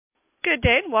Good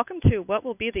day and welcome to what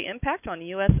will be the impact on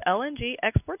U.S. LNG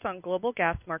exports on global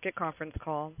gas market conference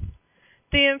call.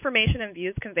 The information and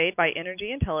views conveyed by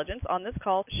Energy Intelligence on this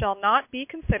call shall not be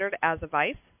considered as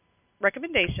advice,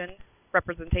 recommendation,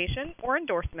 representation, or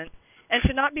endorsement, and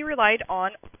should not be relied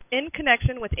on in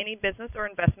connection with any business or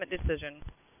investment decision.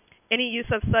 Any use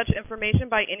of such information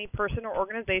by any person or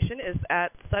organization is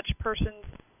at such person's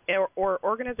or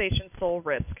organization's sole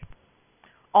risk.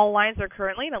 All lines are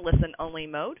currently in a listen-only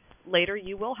mode. Later,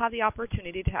 you will have the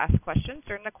opportunity to ask questions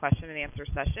during the question and answer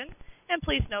session. And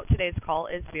please note today's call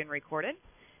is being recorded.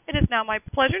 It is now my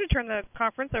pleasure to turn the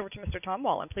conference over to Mr. Tom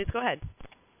Wallen. Please go ahead.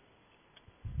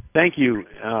 Thank you.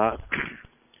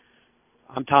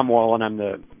 I'm Tom Wallen. I'm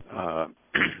the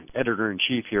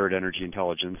editor-in-chief here at Energy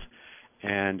Intelligence,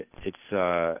 and it's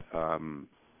a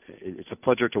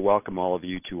pleasure to welcome all of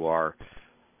you to our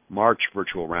March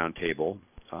virtual roundtable.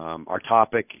 Our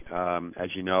topic, as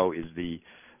you know, is the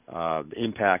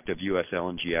impact of U.S.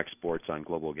 LNG exports on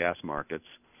global gas markets.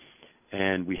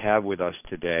 And we have with us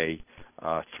today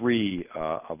three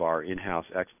of our in-house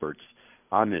experts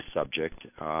on this subject.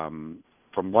 From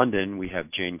London, we have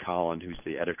Jane Collin, who's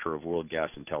the editor of World Gas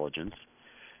Intelligence.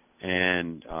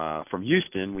 And from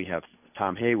Houston, we have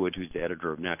Tom Haywood, who's the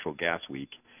editor of Natural Gas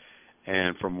Week.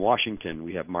 And from Washington,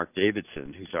 we have Mark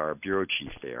Davidson, who's our bureau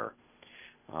chief there.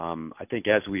 I think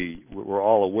as we're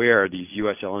all aware, these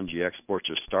U.S. LNG exports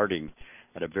are starting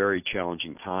at a very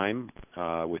challenging time,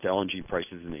 with LNG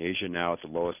prices in Asia now at the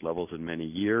lowest levels in many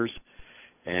years,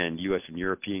 and U.S. and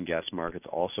European gas markets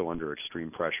also under extreme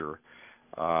pressure.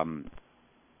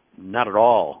 Not at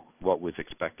all what was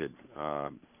expected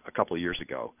a couple of years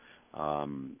ago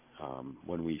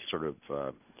when we sort of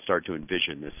started to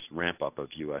envision this ramp-up of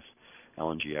U.S.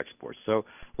 LNG exports. So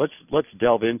let's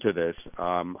delve into this.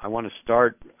 I want to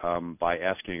start by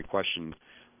asking a question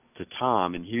to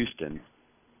Tom in Houston,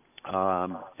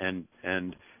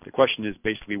 and the question is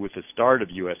basically, with the start of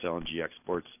U.S. LNG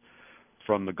exports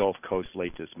from the Gulf Coast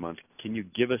late this month, can you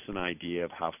give us an idea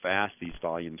of how fast these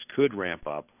volumes could ramp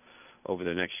up over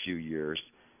the next few years,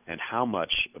 and how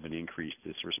much of an increase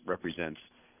this represents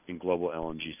in global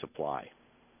LNG supply?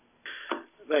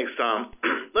 Thanks, Tom.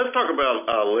 Let's talk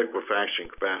about liquefaction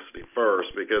capacity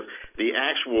first, because the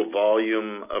actual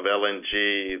volume of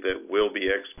LNG that will be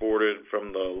exported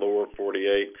from the lower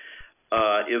 48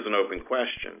 is an open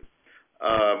question.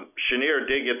 Cheniere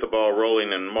did get the ball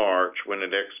rolling in March when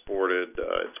it exported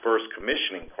its first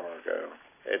commissioning cargo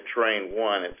at Train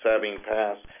 1 at Sabine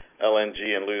Pass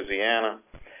LNG in Louisiana.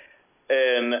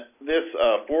 And this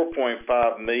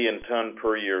 4.5 million ton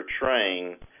per year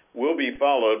train will be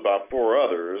followed by four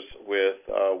others, with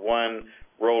one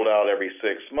rolled out every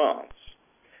 6 months.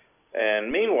 And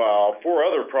meanwhile, four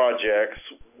other projects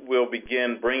will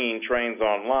begin bringing trains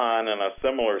online in a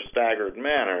similar staggered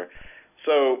manner.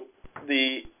 So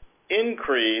the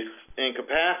increase in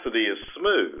capacity is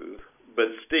smooth but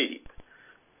steep.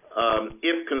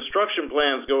 If construction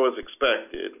plans go as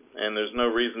expected, and there's no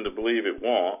reason to believe it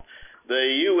won't,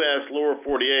 the U.S. lower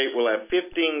 48 will have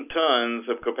 15 tons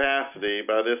of capacity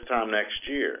by this time next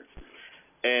year,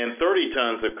 and 30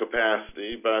 tons of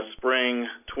capacity by spring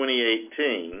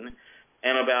 2018,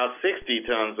 and about 60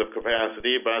 tons of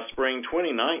capacity by spring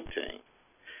 2019.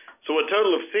 So a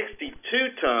total of 62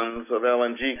 tons of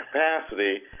LNG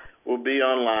capacity will be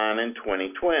online in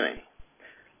 2020,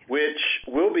 which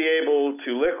will be able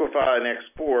to liquefy and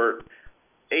export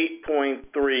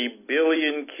 8.3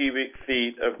 billion cubic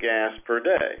feet of gas per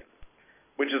day,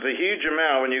 which is a huge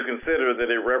amount when you consider that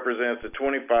it represents a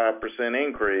 25%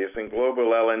 increase in global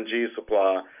LNG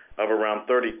supply of around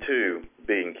 32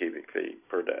 billion cubic feet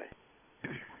per day.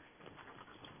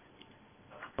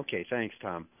 Okay, thanks,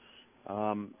 Tom.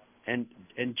 And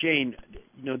Jane,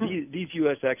 you know, these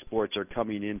U.S. exports are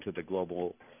coming into the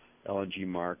global LNG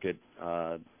market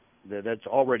that's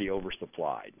already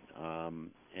oversupplied.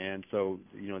 And so,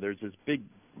 you know, there's this big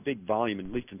volume,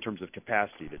 at least in terms of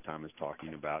capacity, that Tom is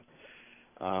talking about.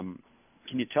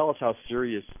 Can you tell us how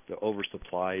serious the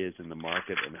oversupply is in the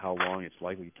market and how long it's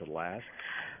likely to last?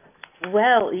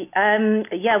 Well,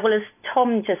 as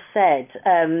Tom just said,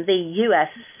 the U.S.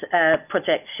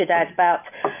 project should add about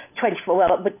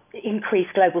would increase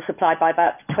global supply by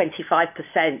about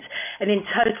 25%. And in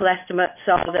total, estimates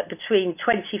are that between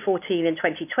 2014 and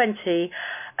 2020,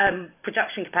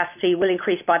 production capacity will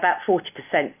increase by about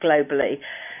 40% globally.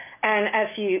 And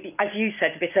as you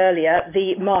said a bit earlier,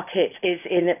 the market is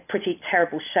in pretty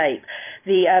terrible shape.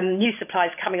 The new supply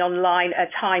is coming online at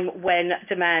a time when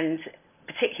demand,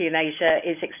 particularly in Asia,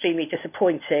 is extremely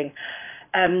disappointing.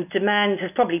 Demand has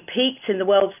probably peaked in the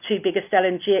world's two biggest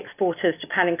LNG exporters,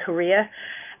 Japan and Korea,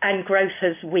 and growth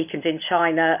has weakened in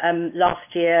China.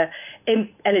 Last year,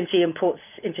 LNG imports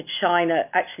into China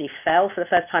actually fell for the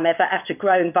first time ever after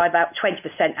growing by about 20%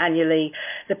 annually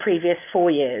the previous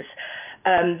 4 years.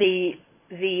 Now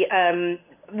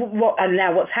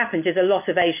what's happened is a lot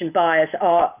of Asian buyers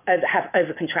have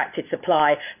overcontracted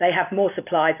supply. They have more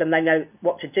supply than they know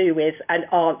what to do with and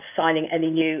aren't signing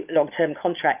any new long-term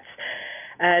contracts.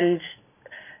 And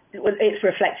it's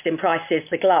reflected in prices,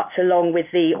 the glut, along with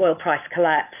the oil price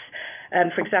collapse.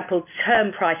 For example,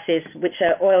 term prices, which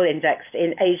are oil indexed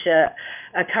in Asia,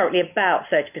 are currently about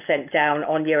 30% down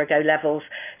on year-ago levels.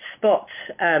 Spot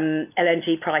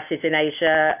LNG prices in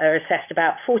Asia are assessed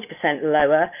about 40%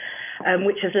 lower,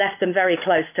 which has left them very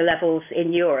close to levels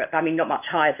in Europe. I mean, not much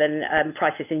higher than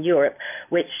prices in Europe,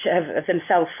 which have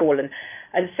themselves fallen.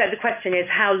 And so the question is,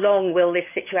 how long will this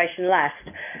situation last?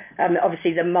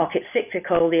 Obviously, the market's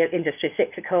cyclical, the industry's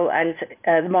cyclical, and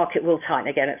the market will tighten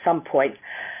again at some point.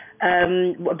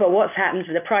 But what's happened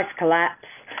with the price collapse,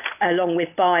 along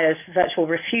with buyers' virtual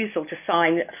refusal to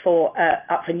sign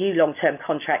up for new long-term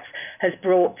contracts, has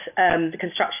brought the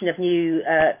construction of new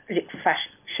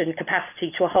liquefaction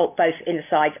capacity to a halt both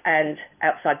inside and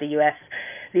outside the US.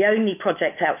 The only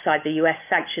project outside the US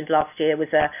sanctioned last year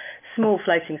was a small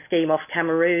floating scheme off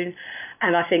Cameroon,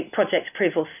 and I think project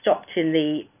approval stopped in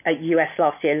the US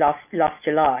last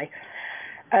July.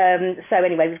 So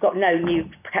anyway, we've got no new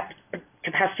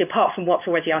capacity apart from what's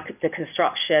already under the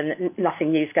construction.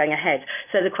 Nothing new's going ahead.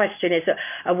 So the question is,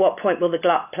 at what point will the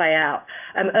glut play out?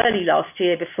 Early last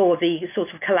year, before the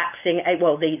sort of collapsing,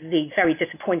 the very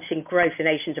disappointing growth in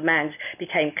Asian demand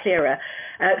became clearer,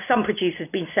 some producers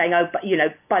have been saying, but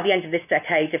by the end of this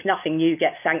decade, if nothing new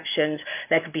gets sanctioned,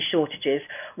 there could be shortages.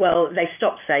 Well, they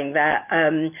stopped saying that.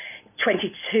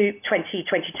 2022,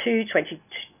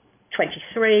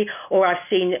 2023, or I've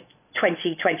seen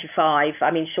 2025.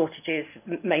 I mean, shortages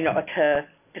may not occur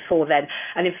before then.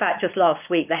 And in fact, just last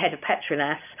week, the head of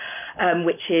Petronas,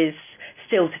 which is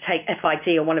still to take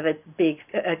FID on one of the big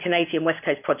Canadian West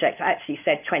Coast projects, actually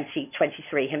said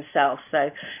 2023 himself.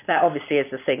 So that obviously is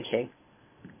the thinking.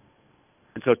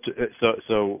 And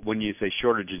so when you say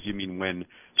shortages, you mean when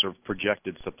sort of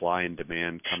projected supply and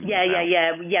demand comes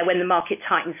Yeah. When the market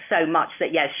tightens so much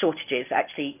that, shortages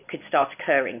actually could start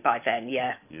occurring by then,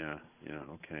 Yeah,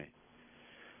 okay.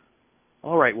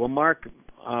 All right. Well, Mark,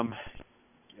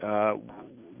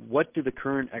 what do the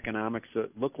current economics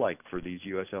look like for these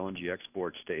U.S. LNG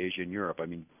exports to Asia and Europe? I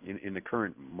mean, in the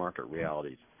current market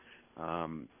realities,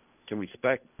 can we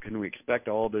expect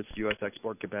all this U.S.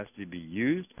 export capacity to be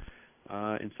used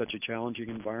in such a challenging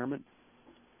environment?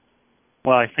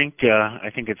 Well, I think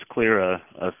it's clear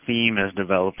a theme is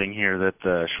developing here that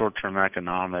the short-term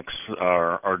economics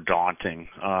are daunting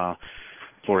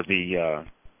for the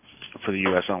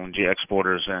U.S. LNG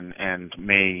exporters and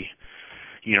may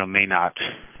not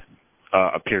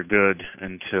appear good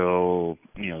until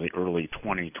the early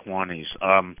 2020s.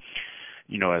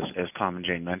 As Tom and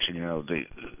Jane mentioned,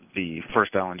 the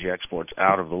first LNG exports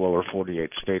out of the lower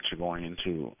 48 states are going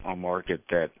into a market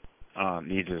that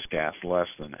needs this gas less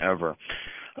than ever.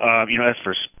 As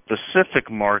for specific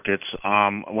markets,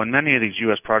 when many of these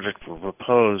U.S. projects were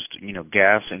proposed,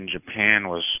 gas in Japan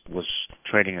was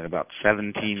trading at about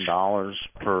 $17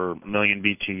 per million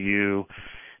BTU.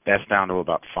 That's down to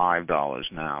about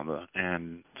 $5 now.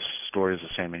 And the story is the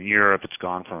same in Europe. It's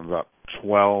gone from about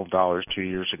 $12 2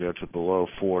 years ago to below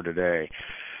 $4 today.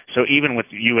 So even with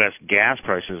U.S. gas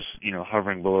prices,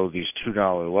 hovering below these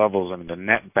 $2 levels, I mean, the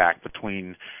net back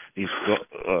between these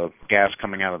gas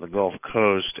coming out of the Gulf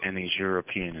Coast and these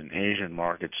European and Asian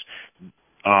markets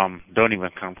don't even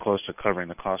come close to covering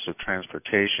the cost of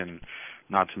transportation,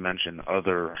 not to mention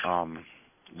other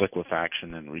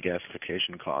liquefaction and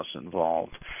regasification costs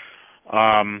involved.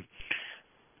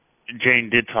 Jane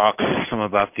did talk some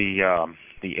about the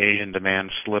Asian demand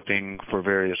slipping for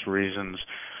various reasons.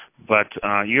 But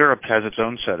Europe has its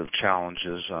own set of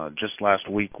challenges. Just last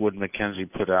week, Wood Mackenzie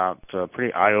put out a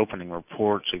pretty eye-opening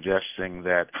report suggesting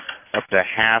that up to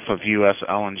half of U.S.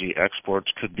 LNG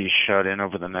exports could be shut in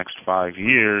over the next 5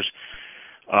 years,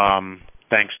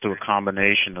 thanks to a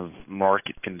combination of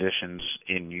market conditions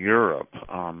in Europe.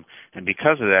 And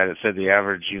because of that, it said the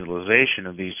average utilization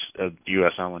of these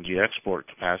U.S. LNG export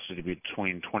capacity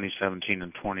between 2017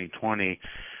 and 2020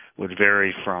 would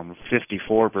vary from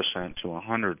 54% to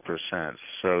 100%.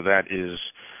 So that is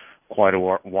quite a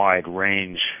wide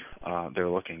range they're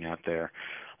looking at there.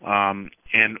 And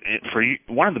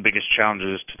one of the biggest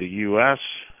challenges to the U.S.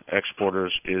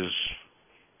 exporters is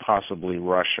possibly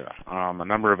Russia. A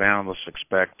number of analysts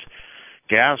expect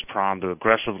Gazprom to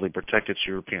aggressively protect its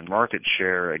European market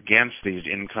share against these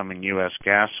incoming U.S.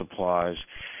 gas supplies.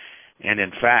 And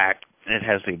in fact, it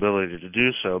has the ability to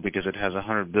do so because it has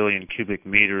 100 billion cubic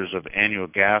meters of annual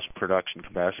gas production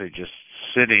capacity just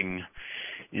sitting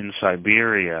in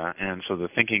Siberia. And so the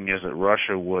thinking is that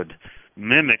Russia would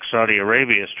mimic Saudi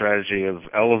Arabia's strategy of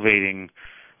elevating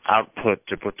output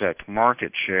to protect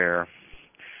market share.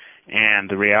 And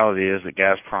the reality is that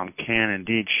Gazprom can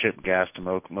indeed ship gas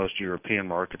to most European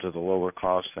markets at a lower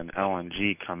cost than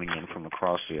LNG coming in from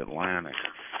across the Atlantic.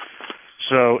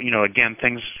 So, again,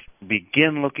 things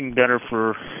begin looking better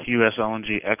for U.S.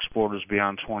 LNG exporters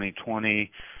beyond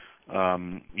 2020,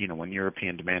 when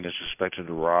European demand is expected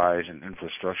to rise and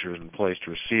infrastructure is in place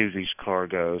to receive these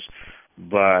cargoes.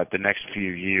 But the next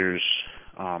few years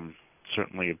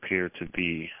certainly appear to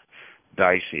be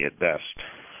dicey at best.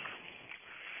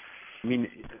 I mean,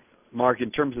 Mark, in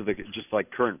terms of just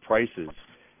like current prices,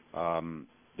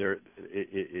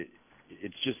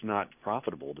 it's just not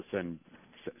profitable to send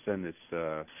this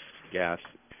gas,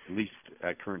 at least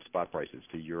at current spot prices,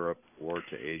 to Europe or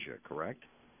to Asia, correct?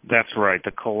 That's right.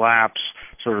 The collapse,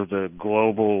 sort of the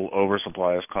global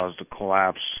oversupply, has caused a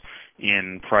collapse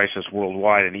in prices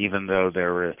worldwide. And even though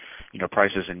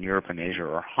prices in Europe and Asia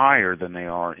are higher than they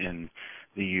are in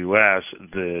the U.S.,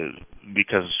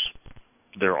 because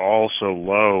they're all so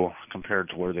low compared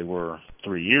to where they were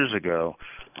 3 years ago,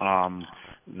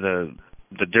 the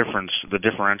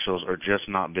differentials are just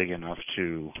not big enough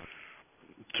to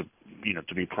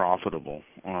be profitable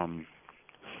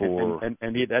for. And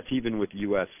that's even with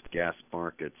U.S. gas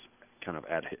markets kind of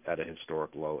at a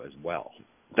historic low as well.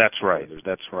 That's right.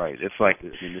 That's right. It's like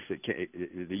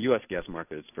the U.S. gas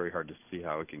market. It's very hard to see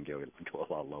how it can go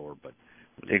a lot lower, but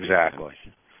exactly.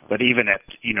 But even at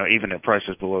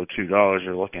prices below $2,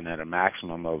 you're looking at a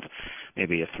maximum of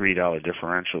maybe a $3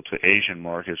 differential to Asian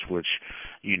markets, which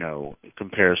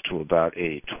compares to about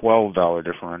a $12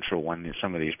 differential when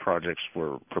some of these projects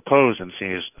were proposed and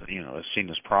seen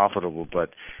as profitable. But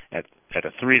at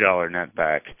a $3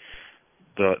 netback,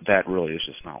 that really is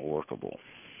just not workable.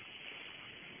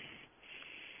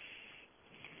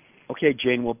 Okay,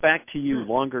 Jane. Well, back to you.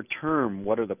 Longer term,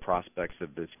 what are the prospects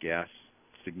of this gas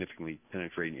significantly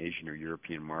penetrating Asian or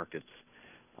European markets,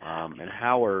 and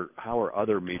how are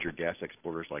other major gas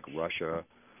exporters like Russia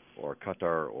or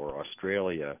Qatar or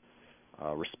Australia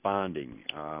responding?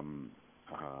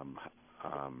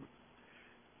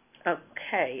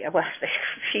 Okay, well, there's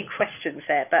a few questions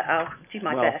there, but I'll do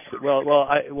my best.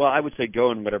 I would say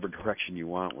go in whatever direction you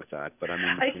want with that, but I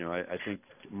mean, I think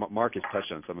Mark has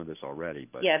touched on some of this already.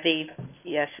 But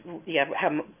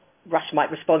how Russia might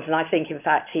respond, and I think, in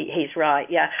fact, he's right.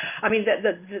 Yeah, I mean,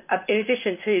 in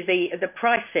addition to the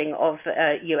pricing of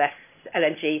U.S.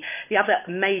 LNG, the other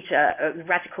major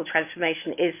radical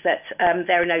transformation is that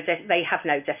they have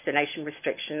no destination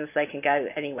restrictions. They can go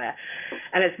anywhere.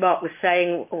 And as Mark was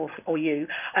saying, or you,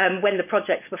 when the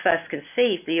projects were first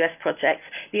conceived, the US projects,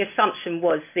 the assumption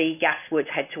was the gas would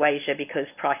head to Asia because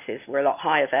prices were a lot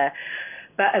higher there.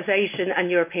 But as Asian and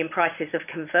European prices have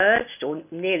converged or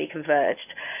nearly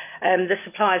converged, the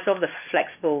suppliers of the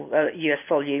flexible US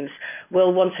volumes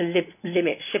will want to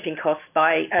limit shipping costs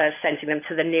by sending them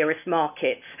to the nearest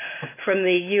markets. From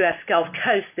the US Gulf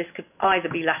Coast, this could either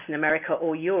be Latin America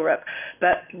or Europe,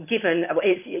 but given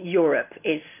Europe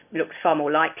looks far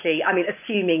more likely. I mean,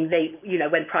 assuming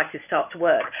when prices start to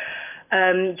work,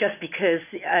 just because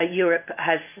Europe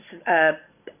has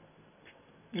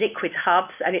liquid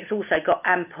hubs, and it's also got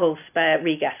ample spare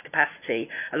regas capacity.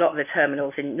 A lot of the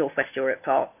terminals in Northwest Europe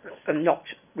are not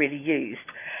really used.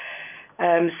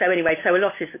 So a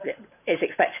lot is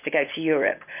expected to go to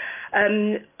Europe.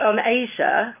 On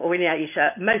Asia, or in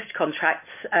Asia, most contracts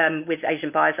with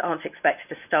Asian buyers aren't expected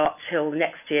to start till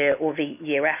next year or the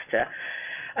year after.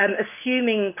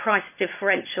 Assuming price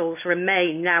differentials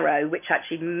remain narrow, which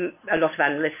actually a lot of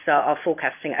analysts are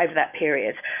forecasting over that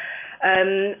period,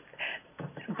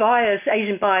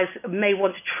 Asian buyers may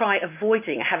want to try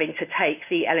avoiding having to take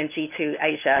the LNG to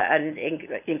Asia and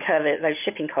incur those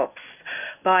shipping costs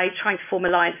by trying to form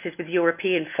alliances with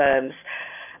European firms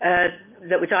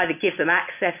that would either give them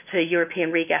access to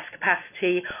European regas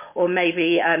capacity or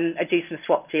maybe do some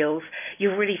swap deals.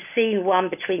 You've really seen one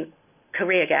between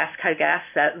Korea Gas,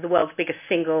 KOGAS, the world's biggest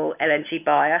single LNG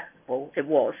buyer. Well, it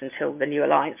was until the new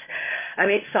alliance.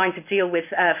 It signed a deal with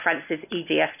France's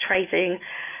EDF Trading,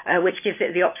 which gives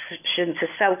it the option to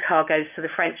sell cargoes to the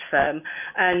French firm,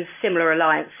 and similar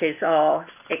alliances are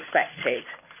expected.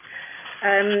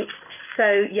 So,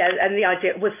 and the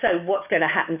idea was, so what's going to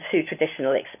happen to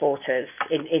traditional exporters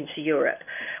into Europe?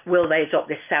 Will they adopt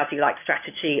this Saudi-like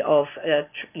strategy of,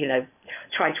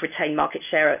 trying to retain market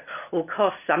share at all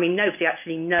costs? I mean, nobody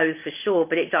actually knows for sure,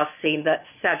 but it does seem that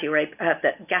Saudi Arabia,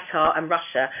 that Qatar and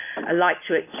Russia are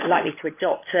likely to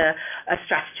adopt a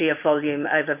strategy of volume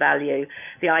over value.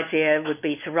 The idea would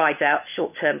be to ride out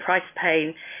short-term price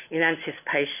pain in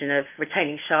anticipation of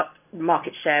retaining sharp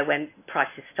market share when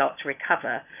prices start to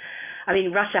recover. I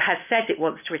mean, Russia has said it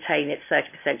wants to retain its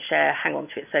 30% share, hang on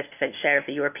to its 30% share of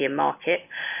the European market,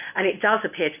 and it does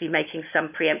appear to be making some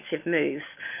preemptive moves.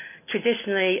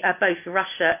 Traditionally, both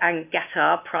Russia and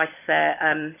Qatar price their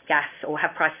gas, or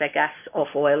have priced their gas off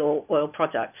oil or oil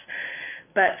products.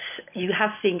 But you have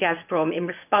seen Gazprom, in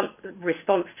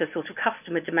response to sort of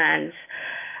customer demands,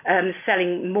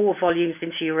 selling more volumes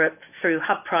into Europe through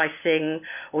hub pricing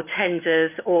or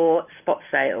tenders or spot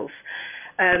sales.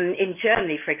 In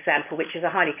Germany, for example, which is a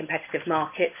highly competitive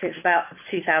market since about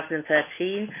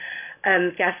 2013,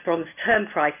 Gazprom's term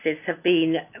prices have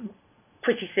been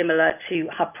pretty similar to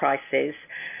hub prices.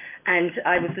 And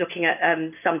I was looking at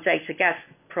some data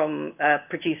Gazprom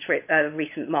produced for a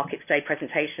recent Markets Day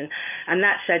presentation, and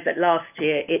that showed that last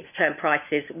year its term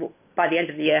prices, by the end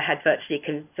of the year, had virtually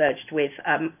converged with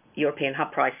European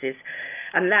hub prices.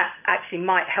 And that actually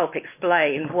might help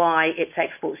explain why its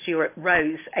exports to Europe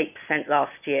rose 8%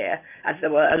 last year, as there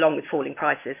were, along with falling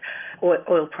prices,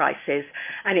 oil prices.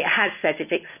 And it has said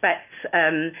it expects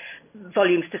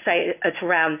volumes to stay at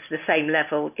around the same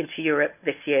level into Europe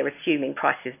this year, assuming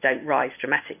prices don't rise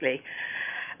dramatically.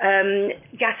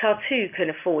 Qatar too can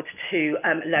afford to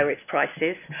lower its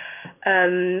prices.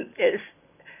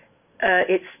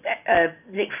 Its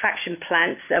liquefaction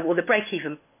plants, the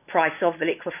break-even price of the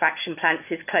liquefaction plants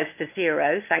is close to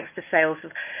zero, thanks to sales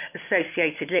of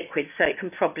associated liquids. So it can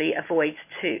probably avoid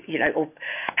to, or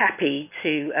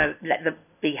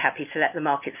be happy to let the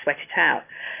market sweat it out.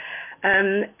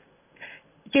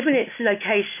 Given its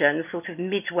location, sort of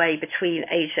midway between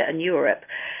Asia and Europe,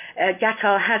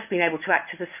 Qatar has been able to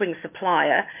act as a swing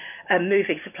supplier,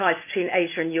 moving supplies between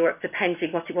Asia and Europe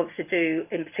depending what it wants to do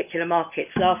in particular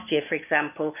markets. Last year, for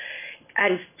example,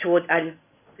 and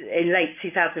in late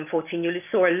 2014, you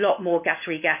saw a lot more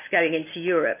Qatari gas going into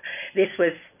Europe. This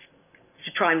was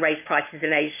to try and raise prices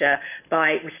in Asia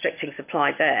by restricting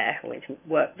supply there, which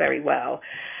worked very well.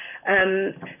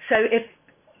 So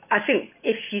I think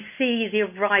if you see the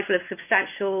arrival of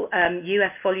substantial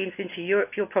US volumes into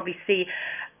Europe, you'll probably see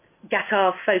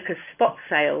Qatar-focused spot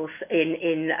sales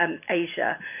in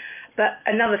Asia. But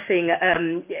another thing,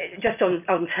 just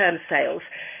on term sales,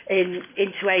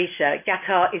 into Asia,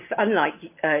 Qatar is, unlike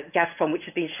Gazprom, which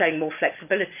has been showing more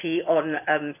flexibility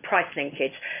on price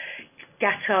linkage,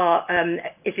 Qatar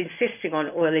is insisting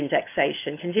on oil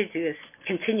indexation,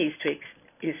 continues to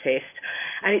insist,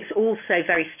 and it's also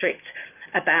very strict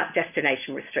about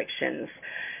destination restrictions.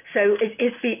 So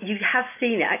you have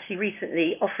seen it actually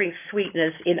recently offering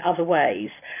sweeteners in other ways.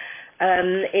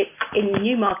 In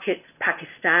new markets,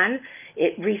 Pakistan,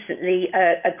 it recently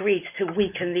agreed to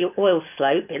weaken the oil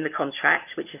slope in the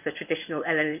contract, which is the traditional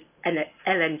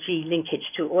LNG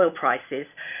linkage to oil prices.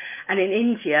 And in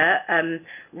India,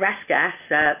 RasGas,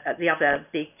 the other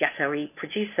big Qatari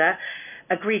producer,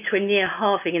 agreed to a near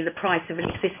halving in the price of an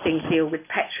existing deal with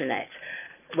Petronet,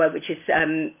 which is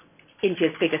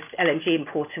India's biggest LNG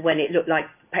importer, when it looked like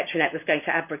Petronet was going to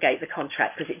abrogate the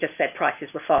contract because it just said prices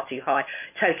were far too high,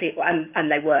 totally,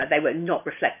 and they were not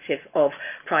reflective of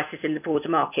prices in the broader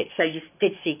market. So you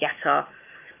did see Qatar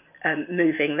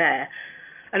moving there.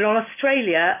 And on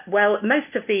Australia, well,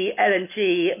 most of the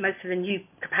LNG, most of the new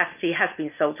capacity has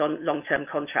been sold on long-term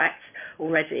contracts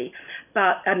already,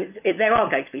 but there are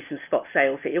going to be some spot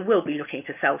sales. It will be looking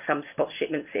to sell some spot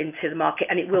shipments into the market,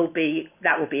 and that will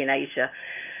be in Asia.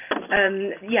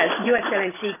 US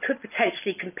LNG could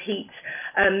potentially compete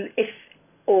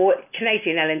or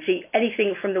Canadian LNG,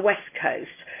 anything from the west coast,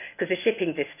 because the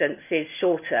shipping distance is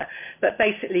shorter. But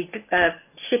basically,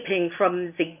 shipping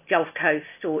from the Gulf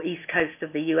Coast or east coast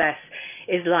of the US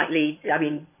is likely,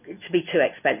 to be too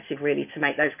expensive, really, to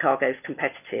make those cargoes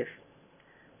competitive.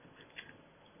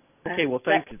 Okay, well,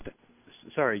 thanks.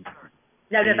 Sorry.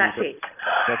 No, that's it.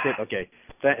 That's it? Okay.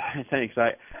 Thanks.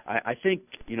 I think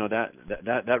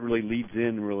that really leads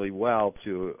in really well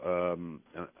to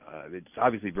it's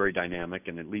obviously very dynamic,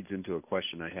 and it leads into a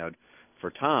question I had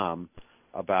for Tom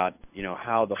about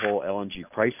how the whole LNG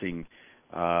pricing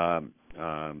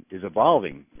is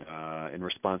evolving in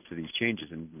response to these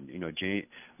changes. And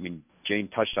Jane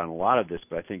touched on a lot of this,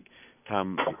 but I think,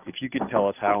 Tom, if you could tell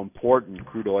us how important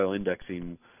crude oil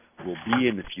indexing will be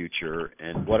in the future,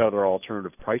 and what other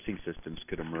alternative pricing systems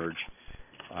could emerge,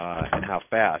 and how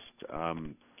fast,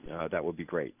 that would be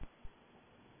great.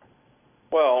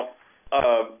 Well,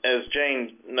 as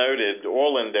Jane noted,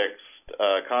 oil-indexed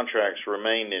contracts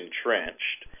remain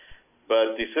entrenched,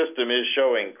 but the system is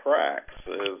showing cracks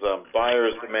as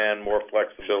buyers demand more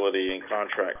flexibility in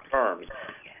contract terms.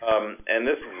 And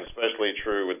this is especially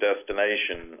true with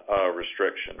destination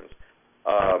restrictions.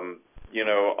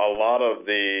 A lot of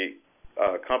the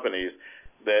companies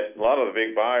a lot of the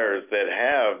big buyers that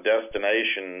have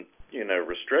destination,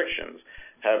 restrictions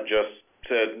have just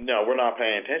said, no, we're not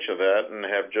paying attention to that, and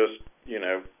have just,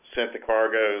 sent the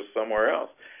cargoes somewhere else.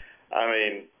 I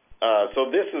mean,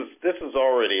 so this is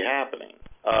already happening.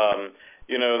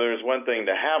 There's one thing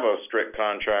to have a strict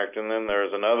contract, and then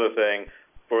there's another thing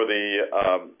for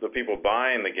the people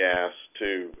buying the gas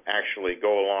to actually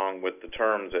go along with the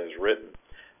terms as written.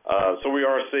 So we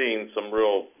are seeing some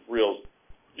real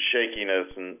shakiness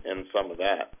in some of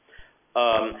that.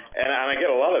 And I get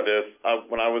a lot of this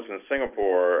when I was in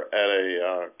Singapore at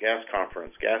a gas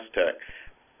conference, Gas Tech,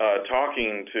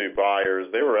 talking to buyers.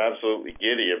 They were absolutely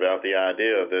giddy about the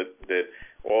idea that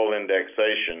oil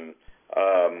indexation,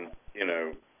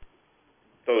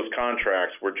 those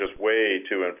contracts were just way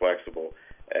too inflexible,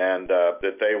 and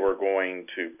that they were going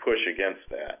to push against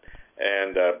that.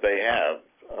 And they have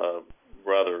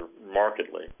rather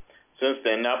markedly since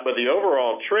then. Now, but the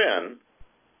overall trend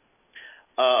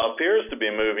appears to be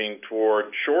moving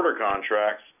toward shorter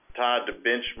contracts tied to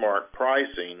benchmark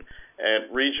pricing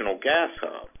at regional gas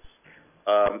hubs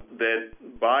that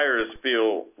buyers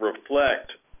feel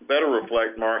better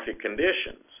reflect market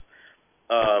conditions.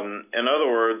 In other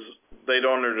words, they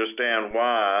don't understand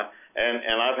why,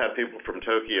 and I've had people from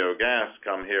Tokyo Gas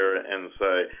come here and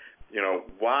say,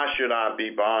 why should I be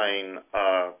buying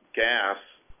gas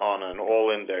on an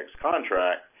oil index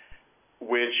contract,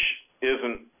 which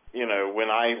isn't, when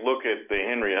I look at the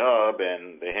Henry Hub,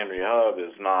 and the Henry Hub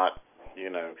is not,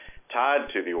 tied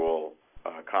to the oil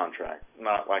contract,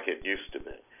 not like it used to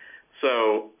be.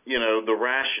 So, the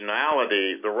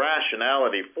rationality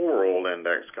for oil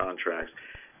index contracts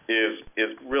is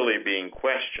really being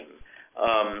questioned,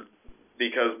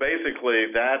 because basically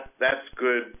that's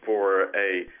good for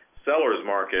a seller's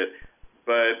market.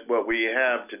 But what we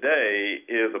have today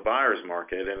is a buyer's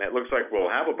market, and it looks like we'll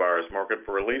have a buyer's market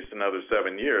for at least another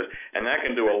 7 years, and that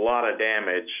can do a lot of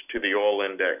damage to the oil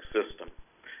index system.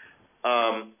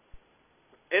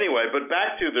 Anyway, but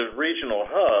back to the regional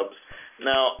hubs.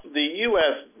 Now, the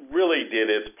U.S. really did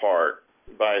its part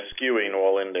by skewing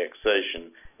oil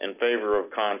indexation in favor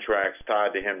of contracts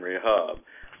tied to Henry Hub.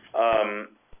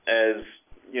 As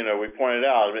we pointed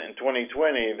out, in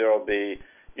 2020 there will be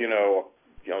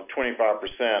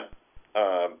 25%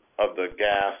 of the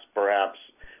gas perhaps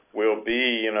will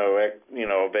be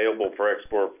available for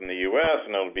export from the U.S.,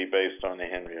 and it'll be based on the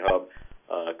Henry Hub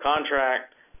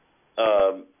contract.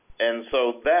 And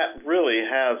so that really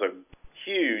has a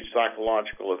huge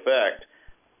psychological effect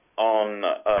on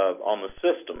the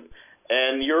system.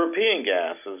 And European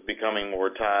gas is becoming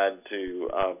more tied to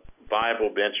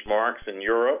viable benchmarks in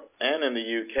Europe and in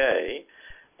the UK.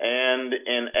 And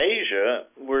in Asia,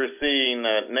 we're seeing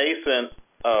nascent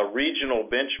regional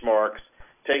benchmarks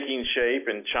taking shape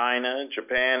in China,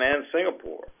 Japan, and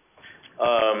Singapore.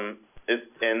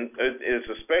 It's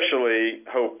especially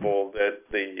hopeful that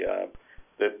the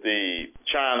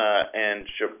China and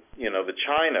the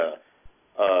China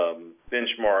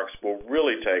benchmarks will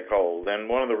really take hold. And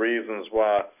one of the reasons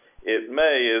why it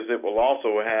may is it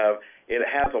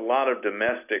has a lot of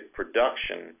domestic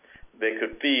production that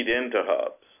could feed into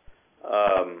hubs.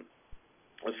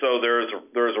 So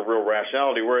there's a real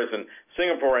rationality. Whereas in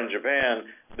Singapore and Japan,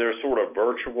 they're sort of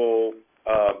virtual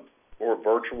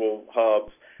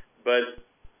hubs, but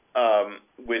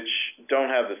which don't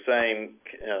have the same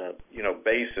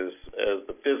basis as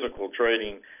the physical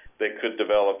trading that could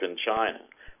develop in China.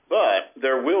 But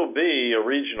there will be a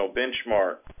regional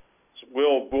benchmark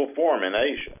will form in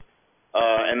Asia,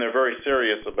 and they're very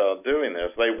serious about doing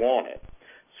this. They want it.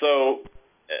 So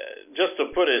just to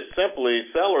put it simply,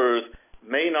 sellers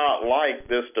may not like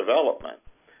this development,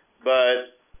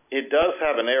 but it does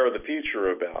have an air of the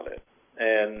future about it,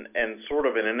 and sort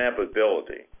of an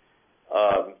inevitability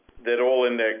that oil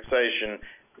indexation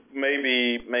may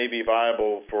be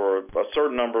viable for a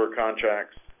certain number of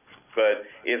contracts, but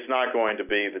it's not going to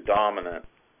be the dominant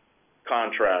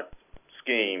contract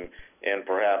scheme in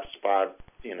perhaps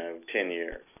 10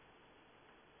 years.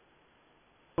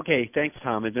 Okay, thanks,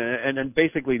 Tom. And then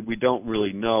basically, we don't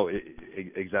really know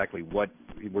exactly what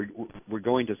we're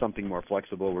going to. Something more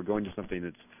flexible. We're going to something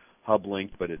that's hub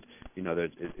link, but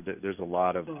there's a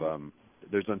lot of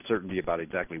there's uncertainty about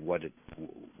exactly what it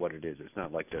is. It's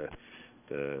not like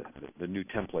the new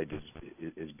template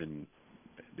has been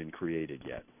created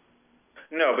yet.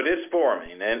 No, but it's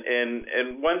forming,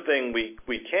 and one thing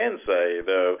we can say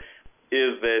though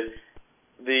is that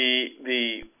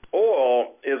the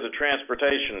oil is a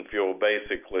transportation fuel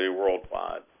basically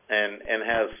worldwide, and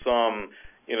has some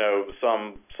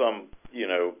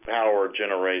power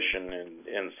generation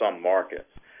in some markets,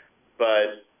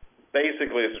 but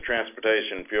basically it's a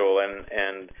transportation fuel,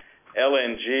 and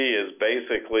LNG is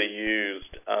basically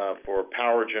used for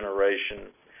power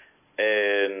generation,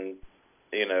 and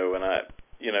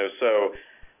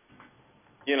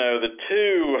the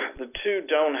two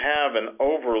don't have an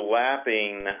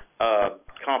overlapping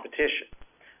competition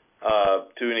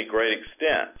to any great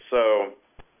extent. So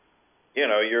you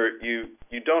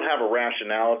don't have a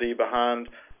rationality behind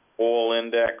oil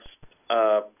index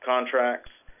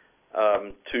contracts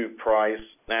to price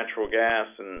natural gas,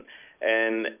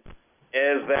 and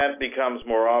as that becomes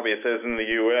more obvious, as in the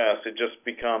U.S., it just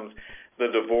becomes the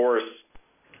divorce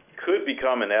could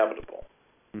become inevitable.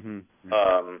 Mm-hmm.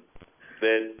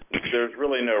 That there's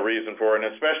really no reason for it,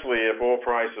 and especially if oil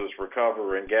prices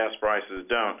recover and gas prices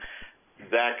don't,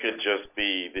 that could just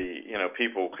be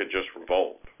people could just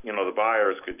revolt. The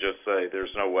buyers could just say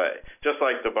there's no way. Just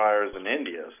like the buyers in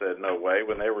India said no way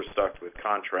when they were stuck with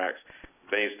contracts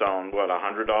based on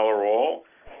 $100 oil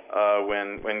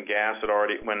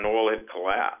when oil had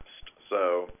collapsed.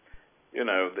 So,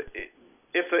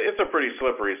 it's a pretty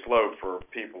slippery slope for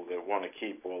people that want to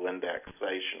keep oil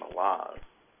indexation alive.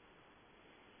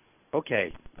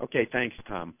 Okay, thanks,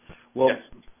 Tom. Well,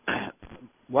 yes.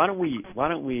 Why don't we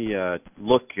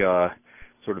look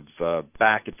sort of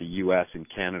back at the U.S. and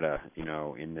Canada,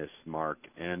 in this, Mark,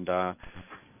 and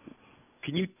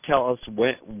can you tell us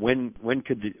when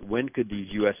could these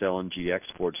U.S. LNG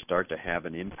exports start to have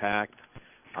an impact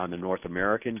on the North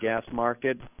American gas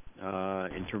market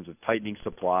in terms of tightening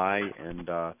supply and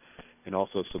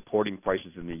also supporting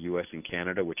prices in the U.S. and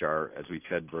Canada, which are, as we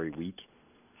said, very weak?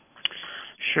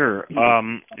 Sure.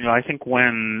 I think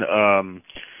when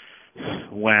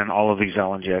all of these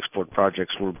LNG export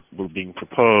projects were being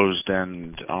proposed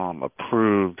and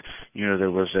approved,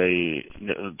 there was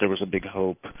a big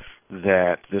hope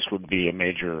that this would be a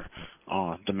major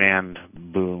demand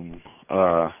boom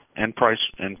and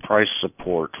price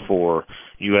support for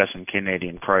U.S. and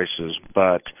Canadian prices,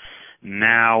 but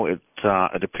now it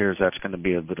appears that's going to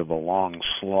be a bit of a long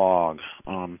slog,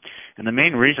 and the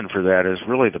main reason for that is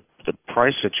really the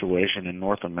price situation in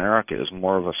North America is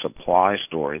more of a supply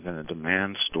story than a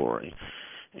demand story.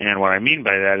 And what I mean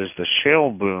by that is the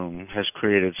shale boom has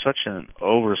created such an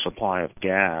oversupply of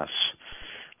gas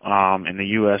in the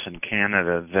U.S. and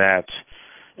Canada that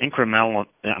incremental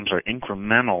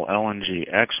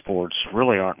LNG exports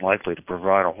really aren't likely to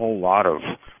provide a whole lot of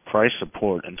price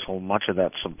support until much of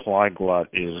that supply glut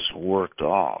is worked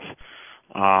off.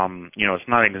 It's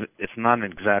not an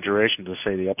exaggeration to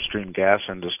say the upstream gas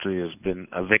industry has been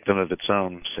a victim of its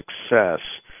own success.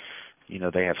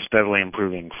 They have steadily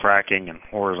improving fracking and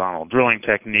horizontal drilling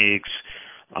techniques,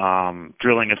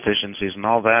 drilling efficiencies, and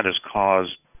all that has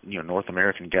caused North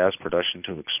American gas production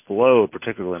to explode,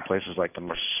 particularly in places like the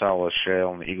Marcellus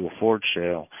Shale and the Eagle Ford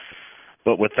Shale,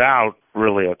 but without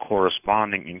really a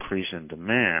corresponding increase in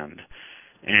demand.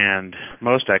 And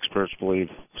most experts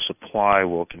believe supply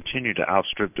will continue to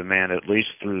outstrip demand at least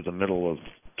through the middle of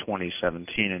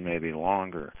 2017 and maybe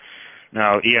longer.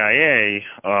 Now, EIA,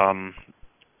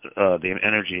 the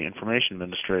Energy Information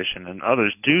Administration, and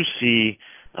others do see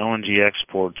LNG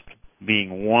exports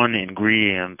being one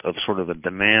ingredient of sort of a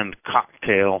demand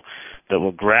cocktail that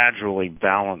will gradually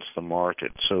balance the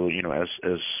market. So,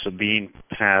 as Sabine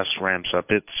Pass ramps up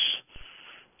its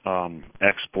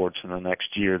exports in the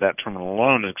next year, that terminal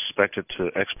alone is expected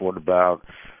to export about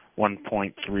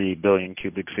 1.3 billion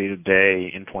cubic feet a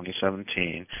day in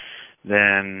 2017.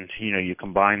 Then, you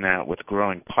combine that with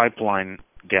growing pipeline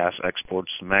gas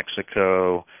exports to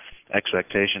Mexico,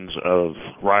 expectations of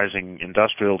rising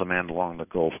industrial demand along the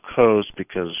Gulf Coast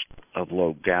because of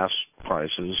low gas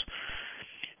prices,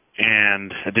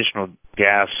 and additional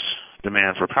gas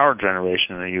demand for power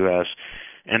generation in the U.S.,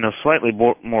 and a slightly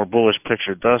more bullish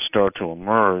picture does start to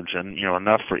emerge, and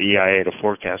enough for EIA to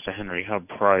forecast a Henry Hub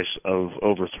price of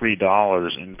over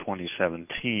 $3 in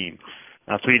 2017.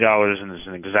 Now, $3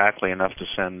 isn't exactly enough to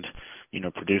send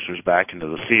producers back into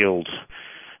the field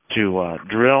to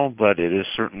drill, but it is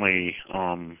certainly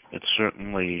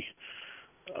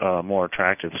more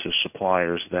attractive to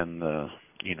suppliers than the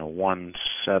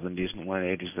 170s and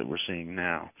 180s that we're seeing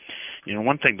now.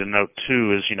 One thing to note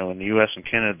too is, in the U.S. and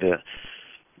Canada,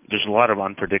 there's a lot of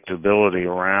unpredictability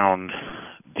around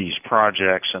these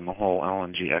projects and the whole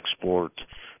LNG export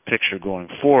picture going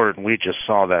forward. And we just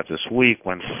saw that this week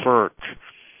when FERC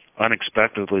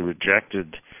unexpectedly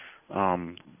rejected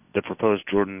the proposed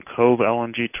Jordan Cove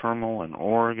LNG terminal in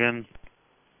Oregon.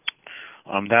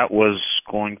 That was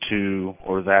going to,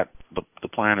 or that the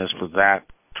plan is for that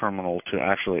terminal to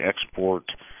actually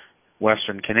export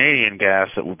Western Canadian gas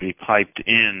that would be piped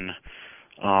in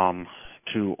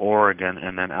to Oregon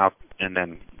and then out, and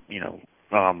then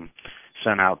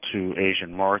sent out to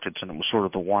Asian markets. And it was sort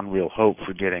of the one real hope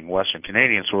for getting Western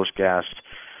Canadian source gas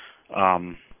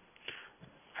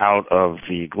out of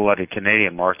the glut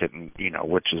Canadian market,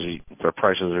 which is the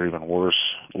prices are even worse,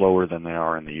 lower than they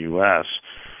are in the U.S.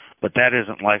 But that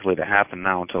isn't likely to happen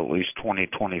now until at least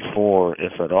 2024,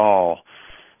 if at all.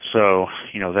 So,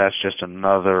 that's just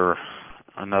another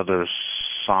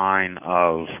sign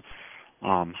of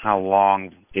how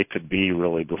long it could be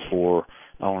really before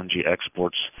LNG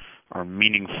exports are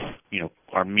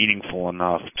meaningful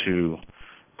enough to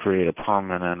create a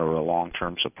permanent or a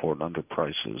long-term support under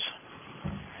prices.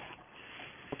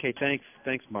 Okay,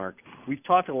 thanks, Mark. We've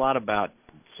talked a lot about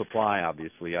supply,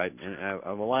 obviously. I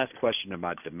have a last question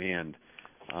about demand.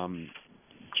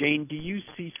 Jane, do you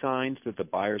see signs that the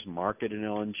buyer's market in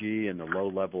LNG and the low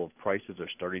level of prices are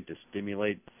starting to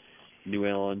stimulate new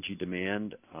LNG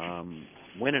demand?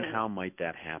 When and how might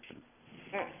that happen?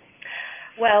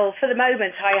 Well, for the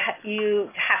moment, you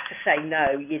have to say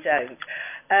no, you don't.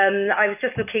 I was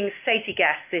just looking, Safety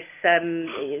Gas, this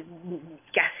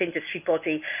gas industry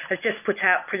body, has just put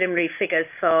out preliminary figures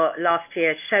for last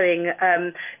year showing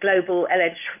global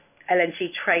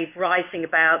LNG trade rising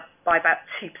by about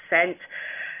 2%.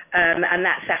 And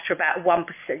that's after about 1%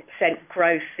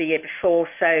 growth the year before.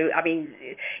 So,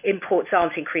 imports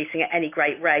aren't increasing at any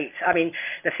great rate.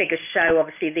 The figures show,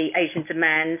 obviously, the Asian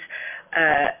demand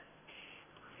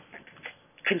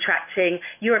contracting.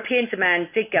 European demand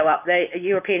did go up. The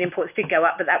European imports did go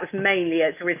up, but that was mainly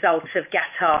as a result of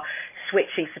Qatar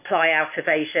switching supply out of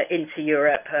Asia into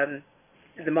Europe,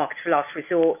 the market of last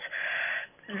resort.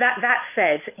 That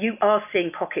said, you are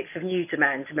seeing pockets of new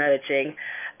demand emerging.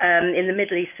 In the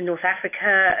Middle East and North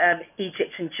Africa,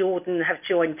 Egypt and Jordan have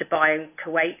joined Dubai and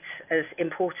Kuwait as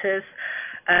importers.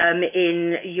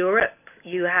 In Europe,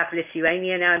 you have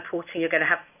Lithuania now importing. You're going to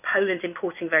have Poland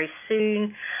importing very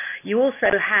soon. You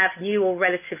also have new or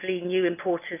relatively new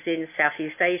importers in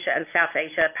Southeast Asia and South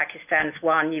Asia. Pakistan's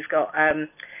one. You've got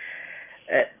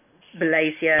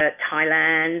Malaysia,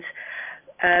 Thailand.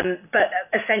 But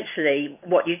essentially,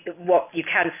 what you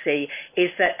can see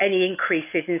is that any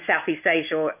increases in Southeast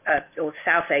Asia or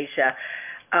South Asia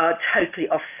are totally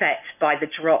offset by the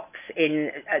drops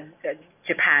in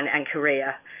Japan and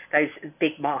Korea, those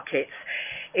big markets.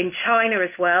 In China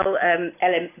as well,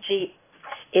 LNG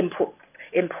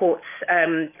imports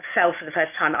fell for the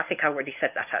first time. I think I already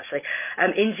said that, actually.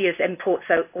 India's imports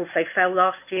also fell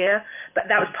last year, but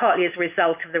that was partly as a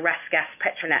result of the RasGas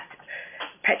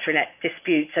Petronet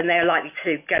disputes, and they're likely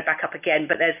to go back up again,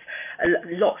 but there's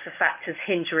lots of factors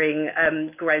hindering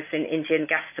growth in Indian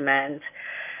gas demand.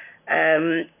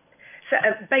 So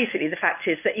basically the fact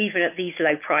is that even at these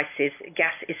low prices,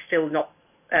 gas is still not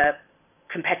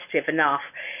competitive enough.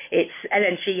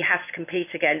 LNG has to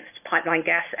compete against pipeline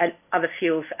gas and other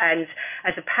fuels, and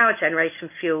as a power generation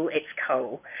fuel, it's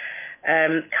coal.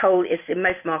 Coal is in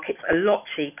most markets a lot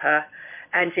cheaper,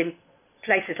 and in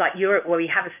places like Europe, where we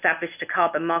have established a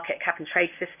carbon market cap and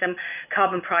trade system,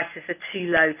 carbon prices are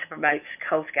too low to promote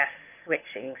coal to gas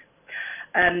switching.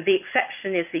 The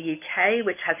exception is the UK,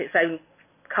 which has its own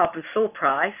carbon floor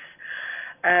price,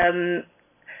 and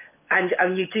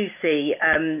you do see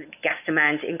gas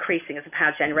demand increasing as a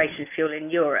power generation fuel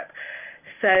in Europe.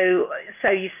 So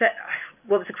you said,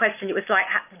 what was the question? It was like,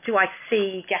 do I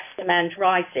see gas demand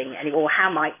rising, or how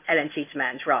might LNG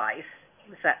demand rise?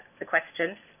 Was that the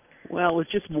question? Well,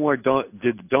 it's just more,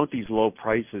 don't these low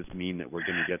prices mean that we're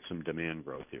going to get some demand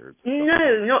growth here?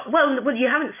 No, not well, you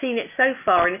haven't seen it so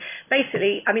far. And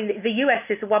basically, the US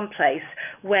is the one place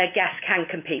where gas can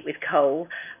compete with coal,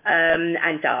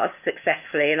 and does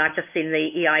successfully. And I've just seen the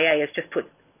EIA has just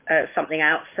put something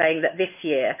out saying that this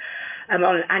year, on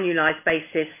an annualized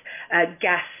basis,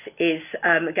 gas is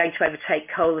going to overtake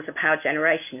coal as a power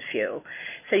generation fuel.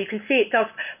 So you can see it does.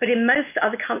 But in most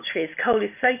other countries, coal is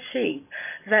so cheap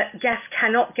that gas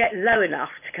cannot get low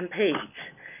enough to compete.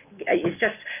 it's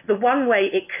just the one way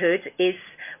it could is,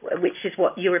 which is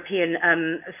what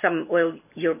some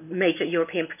major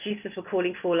European producers were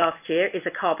calling for last year, is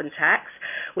a carbon tax,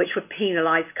 which would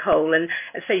penalise coal. And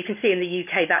so you can see in the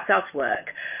UK that does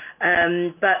work.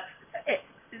 But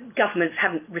governments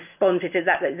haven't responded to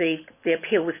that. The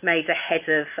appeal was made ahead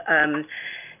of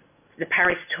the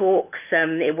Paris talks.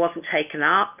 It wasn't taken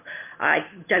up. I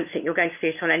don't think you're going to see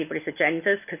it on anybody's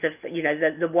agendas because of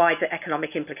the wider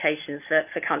economic implications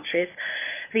for countries.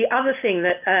 The other thing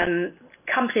that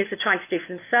companies are trying to do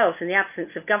for themselves in the absence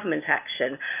of government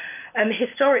action,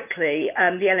 historically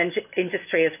the LNG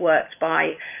industry has worked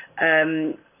by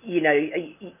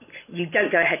you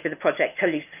don't go ahead with the project till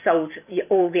you've sold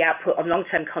all the output on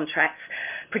long-term contracts.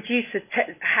 Producers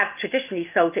have traditionally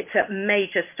sold it to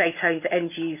major state-owned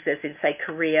end users in, say,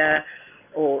 Korea,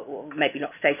 or maybe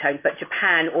not state-owned, but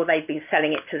Japan, or they've been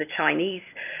selling it to the Chinese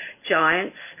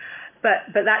giants.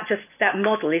 But that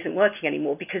model isn't working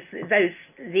anymore because the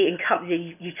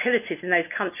utilities in those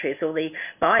countries or the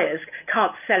buyers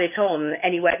can't sell it on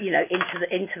anywhere,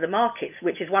 into the markets,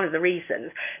 which is one of the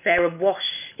reasons they're awash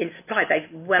in supply. They've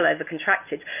well over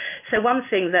contracted. So one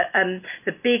thing that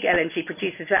the big LNG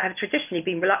producers that have traditionally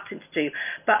been reluctant to do,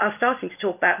 but are starting to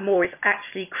talk about more, is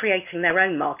actually creating their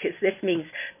own markets. This means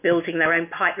building their own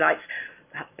pipelines,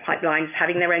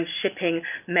 having their own shipping,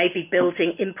 maybe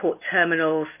building import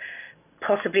terminals,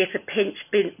 possibly at a pinch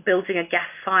building a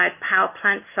gas-fired power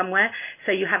plant somewhere,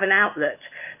 so you have an outlet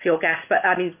for your gas. But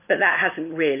that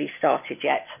hasn't really started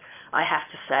yet, I have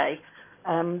to say.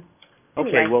 Okay,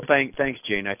 anyway. Well, thanks,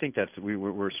 Jane. I think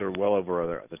we're sort of well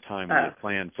over the time we had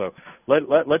planned. So let's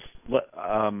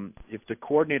if the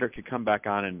coordinator could come back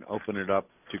on and open it up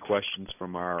to questions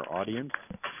from our audience.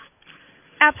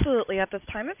 Absolutely. At this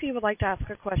time, if you would like to ask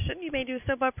a question, you may do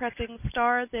so by pressing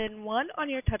star then 1 on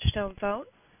your touchtone phone.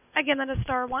 Again, that is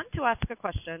star 1 to ask a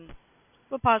question.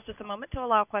 We'll pause just a moment to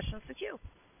allow questions to queue.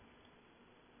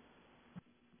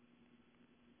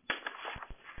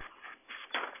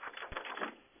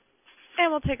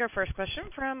 And we'll take our first question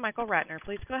from Michael Ratner.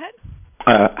 Please go ahead.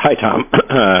 Hi, Tom.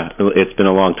 It's been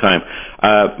a long time.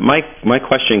 My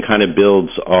question kind of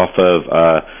builds off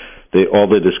of all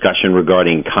the discussion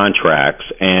regarding contracts,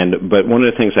 but one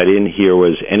of the things I didn't hear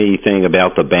was anything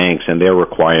about the banks and their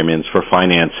requirements for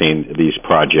financing these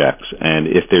projects, and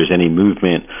if there's any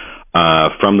movement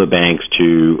from the banks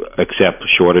to accept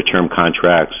shorter-term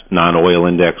contracts, non-oil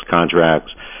index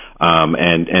contracts,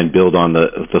 and build on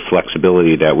the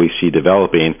flexibility that we see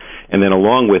developing. And then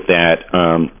along with that,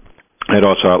 I'd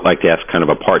also like to ask kind of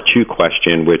a part 2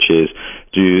 question, which is,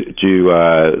 do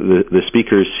the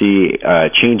speakers see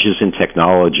changes in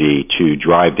technology to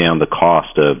drive down the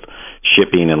cost of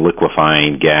shipping and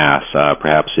liquefying gas,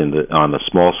 perhaps on the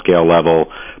small scale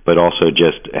level, but also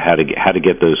just how to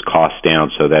get those costs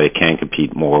down so that it can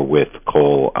compete more with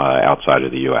coal outside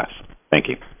of the U.S.? Thank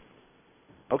you.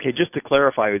 Okay, just to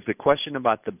clarify, is the question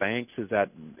about the banks, is that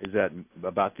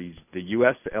about the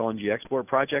U.S. LNG export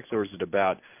projects, or is it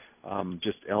about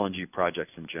just LNG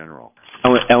projects in general?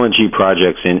 LNG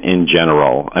projects in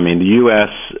general. I mean, the U.S.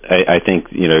 I think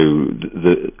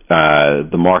the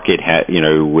market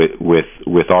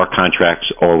with our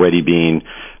contracts already being,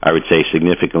 I would say,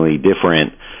 significantly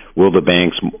different. Will the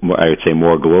banks, I would say,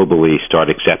 more globally start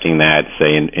accepting that,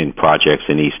 say, in projects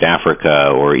in East Africa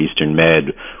or Eastern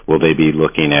Med? Will they be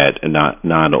looking at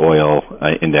non-oil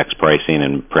index pricing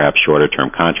and perhaps shorter-term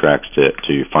contracts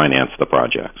to finance the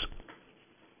projects?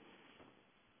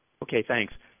 Okay,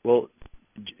 thanks. Well,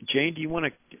 Jane, do you want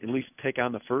to at least take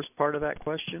on the first part of that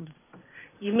question?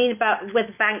 You mean about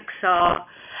whether banks are?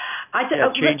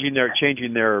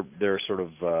 Changing their sort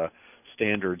of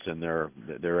standards and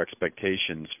their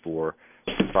expectations for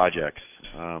projects.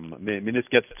 I mean, this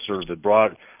gets sort of the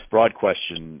broad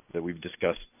question that we've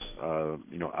discussed,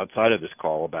 outside of this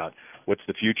call about what's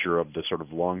the future of the sort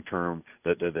of long-term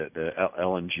the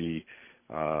LNG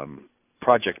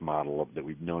project model that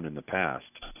we've known in the past.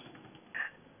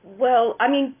 Well, I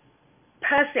mean,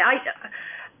 personally,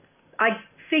 I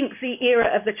think the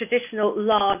era of the traditional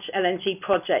large LNG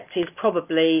project is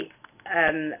probably,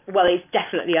 it's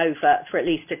definitely over for at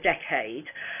least a decade.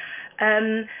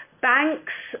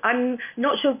 Banks, I'm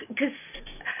not sure, because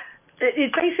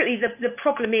basically the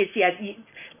problem is,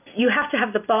 you have to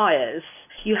have the buyers.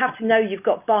 You have to know you've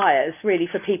got buyers, really,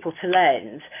 for people to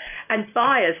lend. And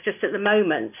buyers, just at the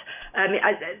moment,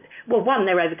 one,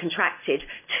 they're over-contracted.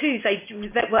 Two, as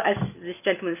this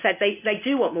gentleman said, they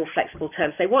do want more flexible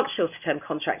terms. They want shorter-term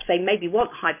contracts. They maybe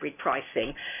want hybrid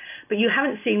pricing. But you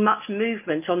haven't seen much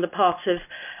movement on the part of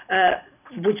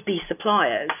would-be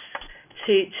suppliers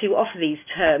to offer these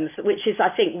terms, which is, I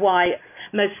think, why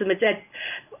most of them are dead.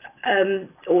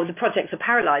 or the projects are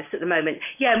paralysed at the moment.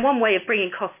 Yeah, and one way of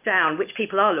bringing costs down, which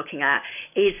people are looking at,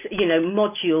 is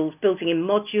modules, building in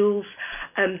modules,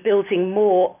 building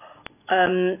more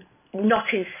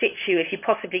not in situ if you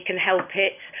possibly can help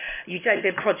it. You don't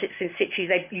build projects in situ,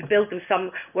 you build them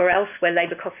somewhere else where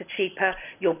labour costs are cheaper.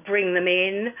 You'll bring them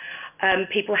in.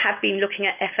 People have been looking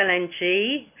at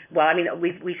FLNG. Well, I mean,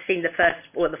 we've seen the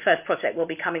first project will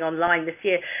be coming online this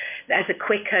year. There's a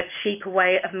quicker, cheaper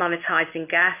way of monetising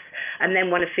gas, and then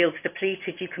when a field's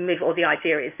depleted, you can move. Or the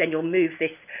idea is then you'll move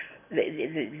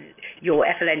your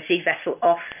FLNG vessel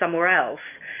off somewhere else.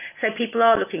 So people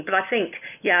are looking, but I think,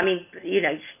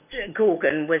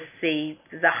 Gorgon was the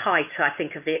height, I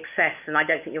think, of the excess, and I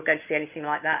don't think you're going to see anything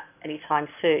like that anytime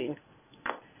soon.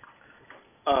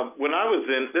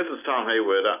 This is Tom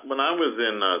Haywood. When I was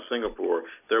in Singapore,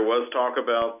 there was talk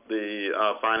about the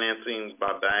financing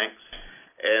by banks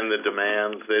and the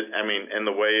demands and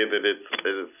the way that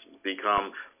it's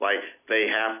become like they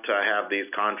have to have these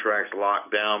contracts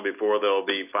locked down before they'll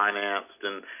be financed.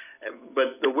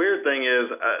 But the weird thing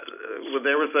is, what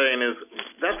they were saying is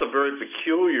that's a very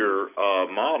peculiar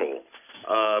model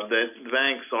that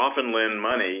banks often lend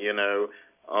money, and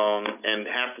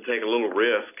have to take a little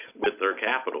risk with their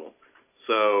capital.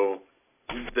 So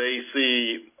they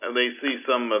see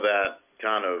some of that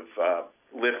kind of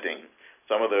lifting,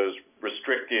 some of those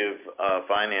restrictive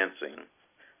financing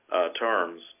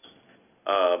terms.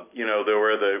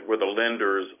 Where the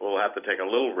lenders will have to take a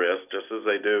little risk, just as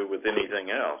they do with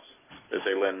anything else that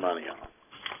they lend money on.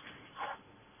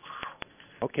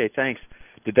 Okay, thanks.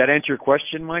 Did that answer your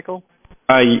question, Michael?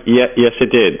 Yes,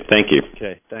 it did. Thank you.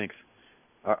 Okay, thanks.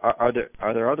 Are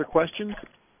there other questions?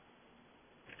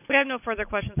 We have no further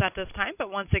questions at this time, but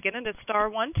once again, it is star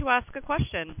one to ask a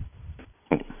question.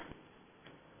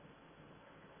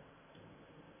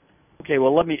 Okay,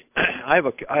 well, I have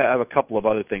a couple of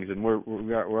other things, and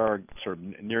we are sort of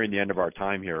nearing the end of our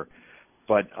time here.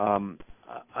 But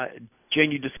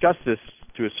Jane, you discussed this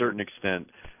to a certain extent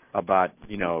about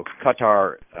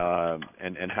Qatar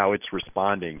and how it's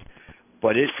responding,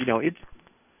 but its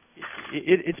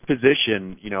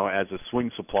position as a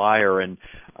swing supplier and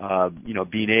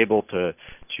being able to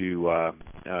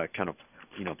kind of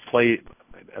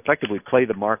effectively play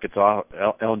the markets,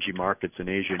 LNG markets in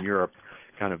Asia and Europe,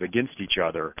 kind of against each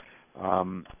other. How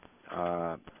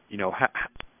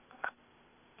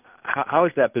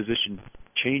is that position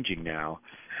changing now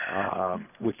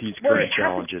with these current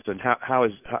challenges, and how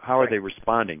are they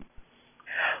responding?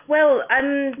 Well,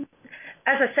 as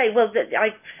I say,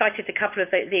 I cited a couple of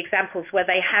the examples where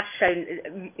they have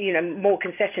shown, more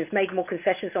concessions, made more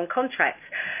concessions on contracts.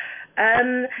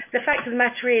 The fact of the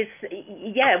matter is,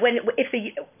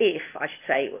 if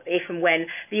and when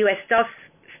the US does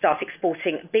start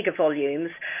exporting bigger volumes,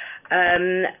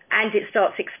 and it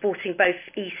starts exporting both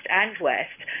east and west,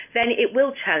 then it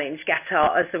will challenge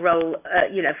Qatar as the role,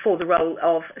 for the role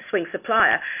of swing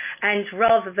supplier. And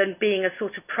rather than being a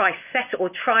sort of price setter or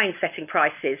setting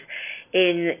prices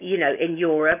in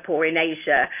Europe or in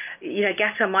Asia,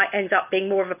 Qatar might end up being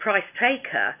more of a price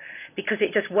taker, because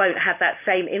it just won't have that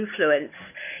same influence.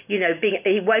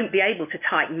 It won't be able to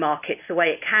tighten markets the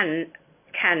way it can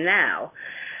now.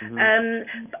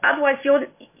 Mm-hmm. Otherwise,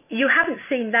 you haven't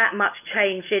seen that much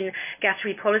change in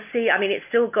Qatari policy. I mean, it's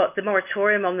still got the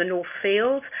moratorium on the North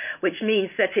Field, which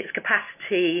means that its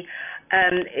capacity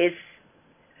is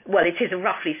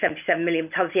roughly 77 million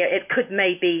tonnes a year. It could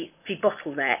maybe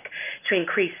debottleneck to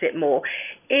increase it more.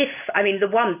 The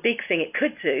one big thing it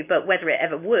could do, but whether it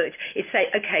ever would, is say,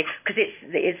 okay, because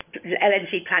its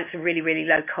LNG plants are really, really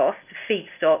low cost,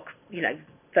 feedstock,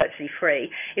 virtually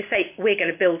free, is say we're going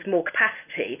to build more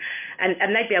capacity,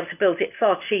 and they'd be able to build it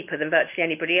far cheaper than virtually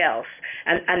anybody else,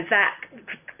 and that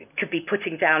could be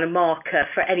putting down a marker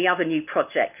for any other new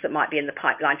projects that might be in the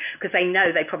pipeline, because they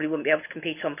know they probably wouldn't be able to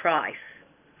compete on price.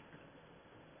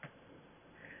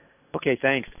 Okay,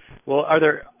 thanks. Well, are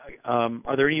there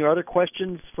any other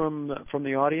questions from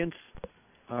the audience?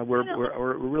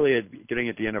 We're really getting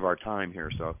at the end of our time here,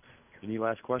 so any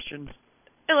last questions?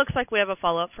 It looks like we have a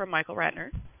follow-up from Michael Ratner.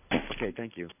 Okay,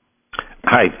 thank you.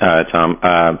 Hi, Tom.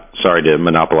 Sorry to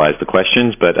monopolize the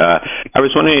questions, but I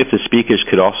was wondering if the speakers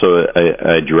could also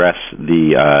address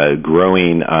the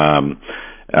growing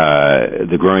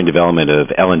development of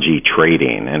LNG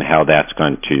trading and how that's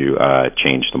going to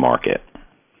change the market.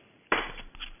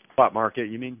 Spot market,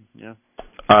 you mean? Yeah.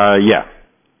 Yeah.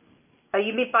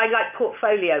 You mean by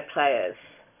portfolio players?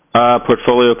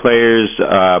 Portfolio players,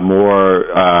 more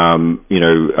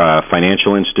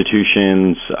financial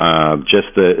institutions, just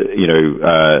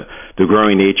the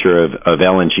growing nature of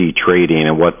LNG trading,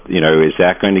 and what is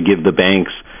that going to give the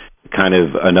banks kind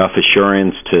of enough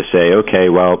assurance to say, okay,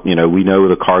 well, we know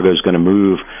the cargo is going to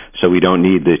move, so we don't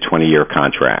need the 20-year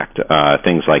contract,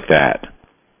 things like that.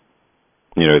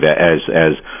 That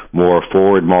as more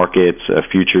forward markets,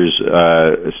 futures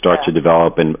start to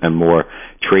develop, and more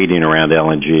trading around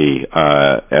LNG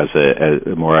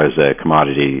as more as a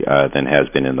commodity than has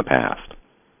been in the past.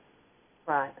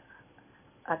 Right.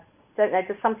 I don't know.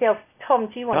 Does somebody else? Tom,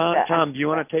 do you want to? Tom, do you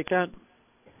want to take that?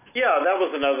 Yeah, that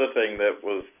was another thing that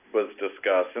was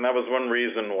discussed, and that was one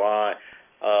reason why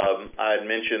I had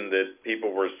mentioned that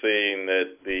people were seeing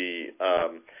that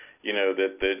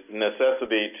that the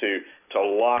necessity to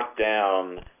lock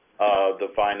down the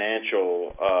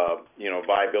financial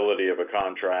viability of a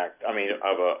contract. I mean,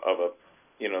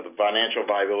 the financial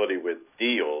viability with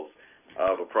deals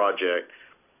of a project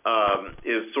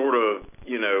is sort of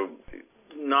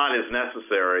not as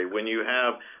necessary when you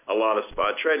have a lot of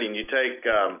spot trading. You take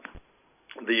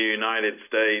the United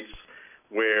States,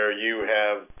 where you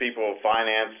have people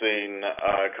financing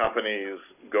companies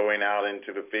going out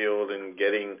into the field and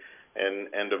getting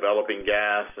and developing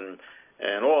gas and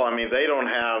oil. I mean, they don't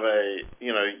have the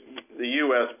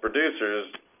U.S. producers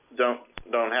don't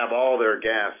have all their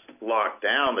gas locked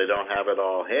down. They don't have it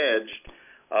all hedged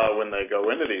when they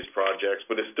go into these projects,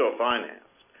 but it's still financed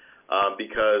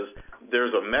because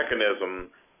there's a mechanism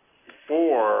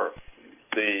for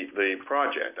the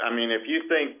project. I mean, if you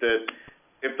think that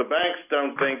if the banks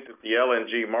don't think that the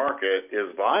LNG market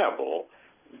is viable,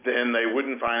 then they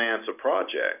wouldn't finance a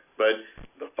project. But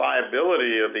the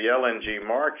viability of the LNG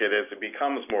market as it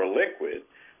becomes more liquid,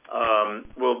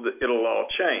 it'll all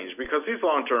change because these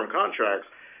long-term contracts,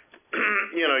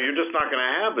 you're just not going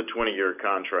to have the 20-year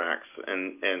contracts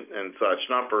and such,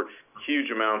 not for huge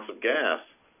amounts of gas.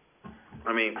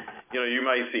 I mean, you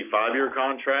may see 5-year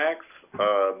contracts,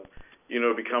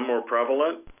 become more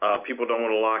prevalent. People don't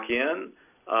want to lock in.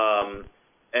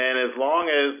 And as long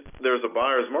as there's a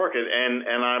buyer's market, and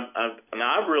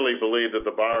I really believe that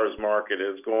the buyer's market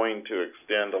is going to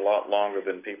extend a lot longer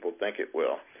than people think it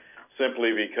will,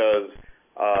 simply because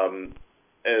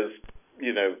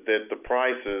that the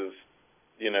prices,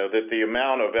 that the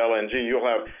amount of LNG, you'll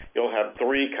have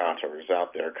 3 Qatars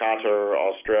out there, Qatar,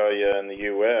 Australia, and the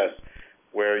U.S.,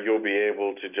 where you'll be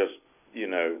able to just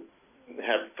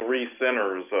have 3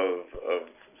 centers of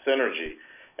synergy.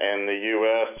 And the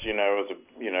U.S., you'll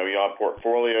have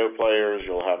portfolio players.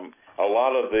 You'll have a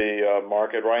lot of the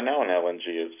market right now in LNG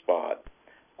is spot.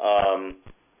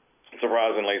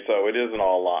 Surprisingly so, it isn't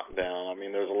all locked down. I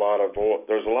mean, there's a lot of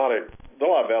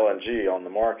LNG on the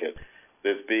market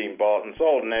that's being bought and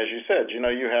sold. And as you said,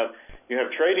 you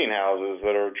have trading houses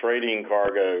that are trading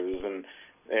cargoes, and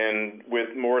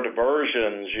with more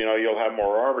diversions, you'll have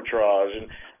more arbitrage.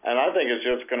 And I think it's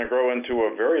just going to grow into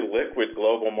a very liquid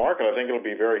global market. I think it'll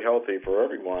be very healthy for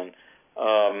everyone.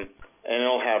 And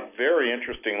it'll have very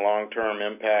interesting long-term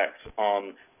impacts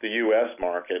on the U.S.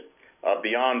 market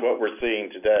beyond what we're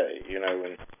seeing today,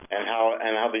 and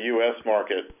how the U.S.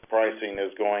 market pricing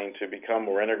is going to become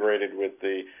more integrated with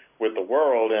the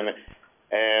world. And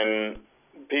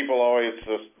people always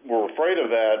were afraid of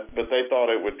that, but they thought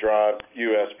it would drive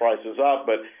U.S. prices up.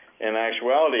 But in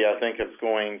actuality, I think it's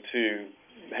going to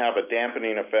have a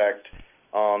dampening effect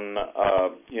on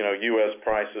U.S.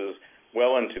 prices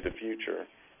well into the future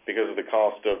because of the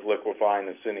cost of liquefying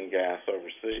and sending gas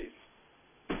overseas.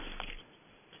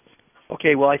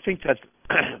 Okay, well, I think that's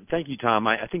thank you, Tom.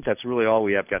 I think that's really all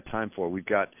we have got time for. We're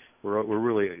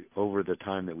really over the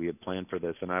time that we had planned for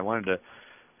this, and I wanted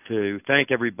to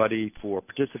thank everybody for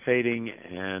participating,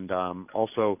 and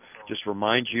also just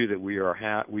remind you that we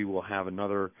will have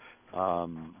another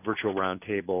virtual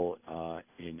roundtable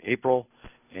in April,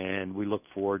 and we look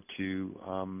forward to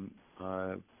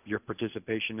your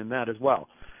participation in that as well.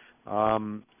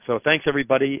 So thanks,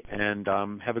 everybody, and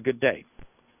have a good day.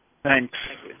 Thanks.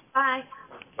 Bye.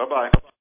 Bye-bye.